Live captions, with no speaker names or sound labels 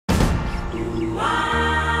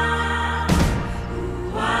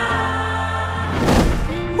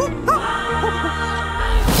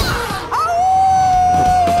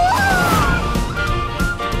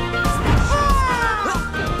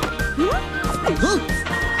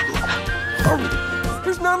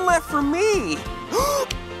There's none left for me.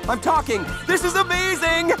 I'm talking. This is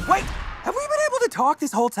amazing. Wait, have we been able to talk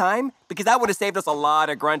this whole time? Because that would have saved us a lot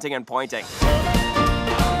of grunting and pointing.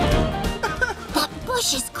 That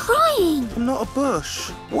bush is crying. I'm not a bush.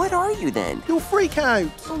 What are you then? You'll freak out.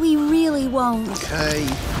 We really won't. Okay.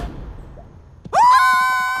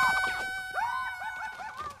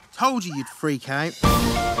 Told you you'd freak out.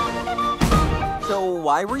 So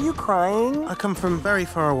why were you crying? I come from very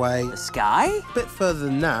far away. The sky? A bit further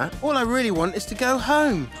than that. All I really want is to go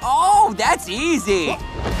home. Oh, that's easy.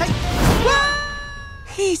 Hey!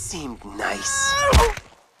 He seemed nice.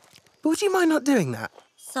 Would you mind not doing that?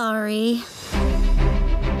 Sorry.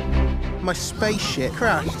 My spaceship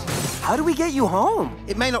crashed. How do we get you home?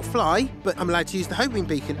 It may not fly, but I'm allowed to use the homing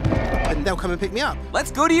beacon. And they'll come and pick me up.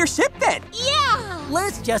 Let's go to your ship then. Yeah!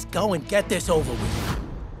 Let's just go and get this over with.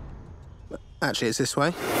 Actually, it's this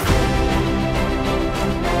way.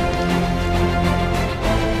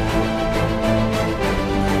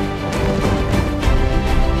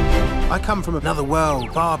 I come from another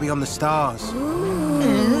world, far beyond the stars.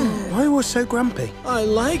 Why are you all so grumpy? I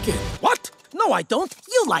like it. What? No, I don't.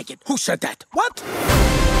 You like it. Who said that? What?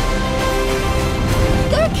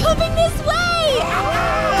 They're coming this way!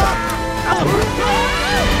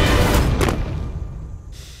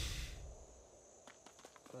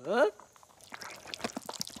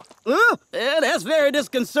 Yeah, that's very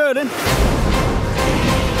disconcerting.